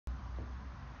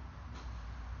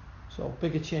So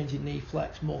bigger change in knee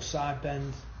flex, more side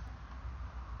bend.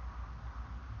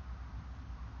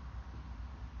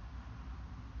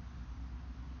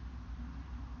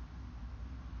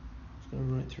 Just going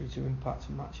to run it through to impact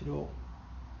and match it up.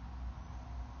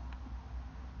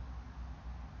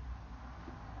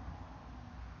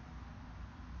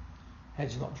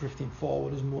 Head's not drifting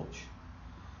forward as much.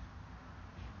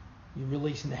 You're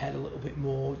releasing the head a little bit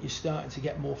more. You're starting to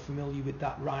get more familiar with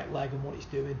that right leg and what it's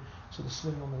doing. So the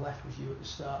swing on the left was you at the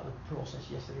start of the process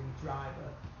yesterday with driver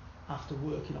after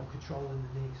working on controlling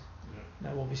the knees. Yeah.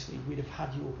 Now obviously we'd have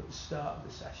had you up at the start of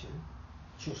the session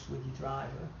just with your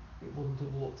driver. It wouldn't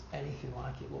have looked anything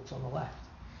like it looked on the left.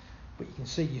 But you can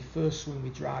see your first swing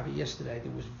with driver yesterday,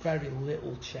 there was very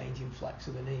little change in flex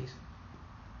of the knees.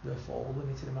 Therefore a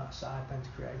limited amount of side bend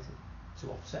created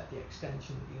to offset the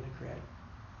extension that you're going to create.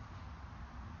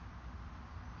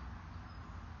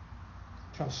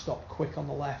 Trying to stop quick on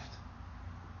the left.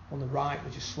 On the right,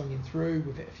 we're just swinging through.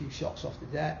 We've hit a few shots off the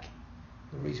deck.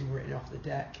 The reason we're hitting off the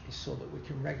deck is so that we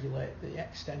can regulate the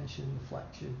extension, the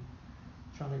flexion,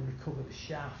 trying to recover the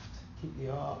shaft, keep the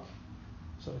arc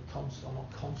sort of constant, or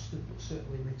not constant, but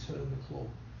certainly return the club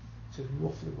to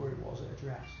roughly where it was at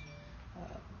address.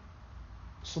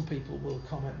 Some people will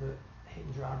comment that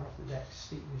hitting driver off the deck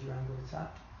steepens your angle of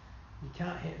attack. You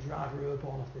can't hit a driver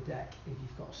airborne off the deck if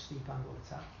you've got a steep angle of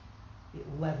attack. It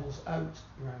levels out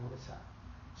your angle of attack,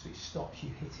 so it stops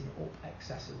you hitting up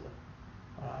excessively.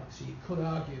 Alright, so you could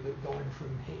argue that going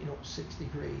from hitting up 6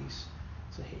 degrees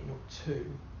to hitting up 2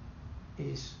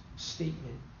 is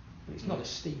steepening, but it's not a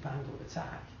steep angle of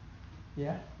attack.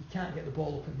 Yeah, you can't get the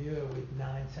ball up in the air with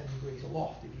 9-10 degrees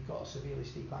aloft if you've got a severely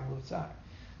steep angle of attack.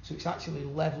 So it's actually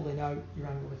leveling out your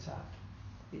angle of attack.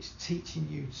 It's teaching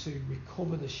you to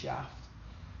recover the shaft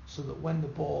so that when the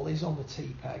ball is on the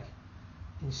T-peg,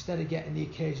 instead of getting the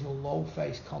occasional low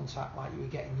face contact like you were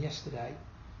getting yesterday,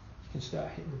 you can start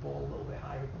hitting the ball a little bit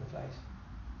higher up on the face.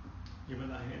 Yeah,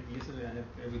 but yesterday I had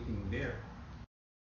everything there.